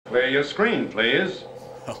Clear your screen, please.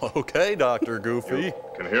 Okay, Dr. Goofy. You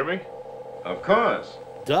can hear me? Of course.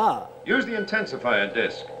 Duh. Use the intensifier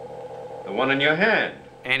disc. The one in your hand.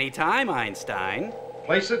 Anytime, Einstein.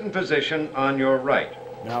 Place it in position on your right.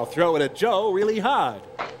 Now throw it at Joe really hard.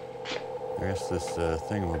 I guess this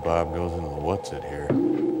thingamabob goes into the what's-it here.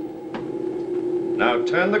 Now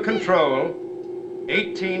turn the control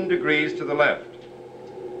 18 degrees to the left.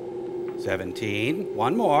 17.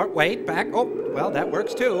 One more. Wait, back. Oh, well, that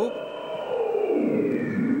works too.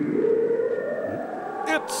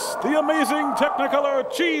 It's the amazing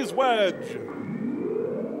Technicolor cheese wedge.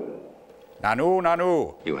 Nanu,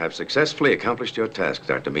 Nanu. You have successfully accomplished your task,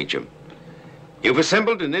 Dr. Meacham. You've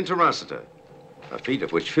assembled an Interocitor, a feat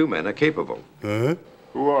of which few men are capable. Huh?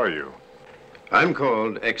 Who are you? I'm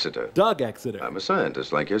called Exeter. Doug Exeter. I'm a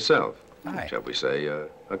scientist like yourself. Hi. Shall we say, a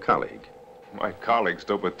colleague. My colleagues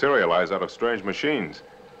don't materialize out of strange machines.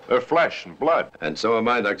 They're flesh and blood. And so am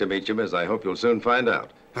I, Dr. Meacham, as I hope you'll soon find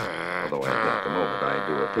out. Although at the moment I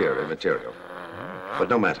do appear immaterial. But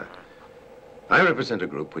no matter. I represent a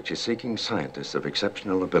group which is seeking scientists of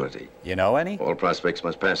exceptional ability. You know any? All prospects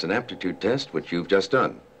must pass an aptitude test, which you've just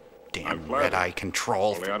done. Damn red-eye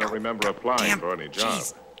control. Only I don't remember applying for any job.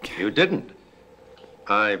 You didn't.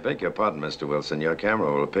 I beg your pardon, Mr. Wilson. Your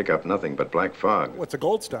camera will pick up nothing but black fog. What's a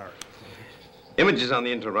gold star? Images on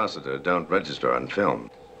the Interocitor don't register on film.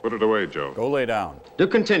 Put it away, Joe. Go lay down. Do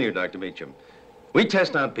continue, Dr. Meacham. We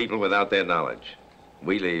test out people without their knowledge.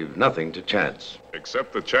 We leave nothing to chance.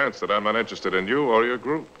 Except the chance that I'm not interested in you or your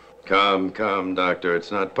group. Come, Doctor. It's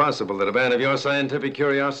not possible that a man of your scientific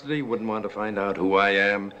curiosity wouldn't want to find out who I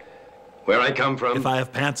am, where I come from. If I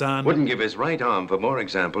have pants on. Wouldn't give his right arm for more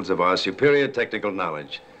examples of our superior technical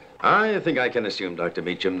knowledge. I think I can assume, Dr.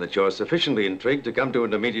 Meacham, that you're sufficiently intrigued to come to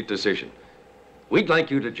an immediate decision. We'd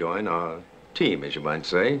like you to join our team, as you might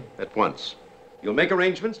say, at once. You'll make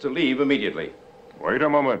arrangements to leave immediately. Wait a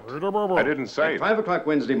moment. I didn't say. At 5 o'clock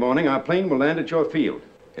Wednesday morning, our plane will land at your field.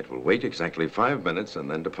 It will wait exactly 5 minutes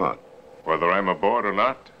and then depart. Whether I'm aboard or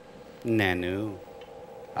not. Nanu.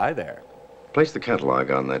 Hi there. Place the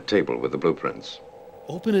catalog on that table with the blueprints.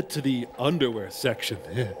 Open it to the underwear section.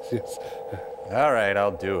 Yes. All right,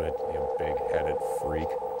 I'll do it, you big-headed freak.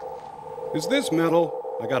 Is this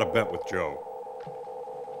metal? I got a bet with Joe.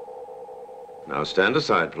 Now stand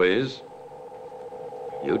aside, please.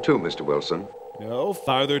 You too, Mr. Wilson. No,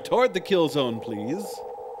 farther toward the kill zone, please.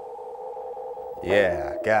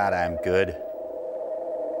 Yeah, God, I'm good.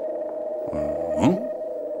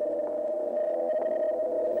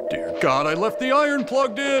 Dear God, I left the iron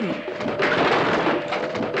plugged in!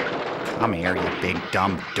 Come here, you big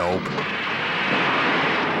dumb dope.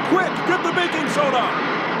 Quick, get the baking soda!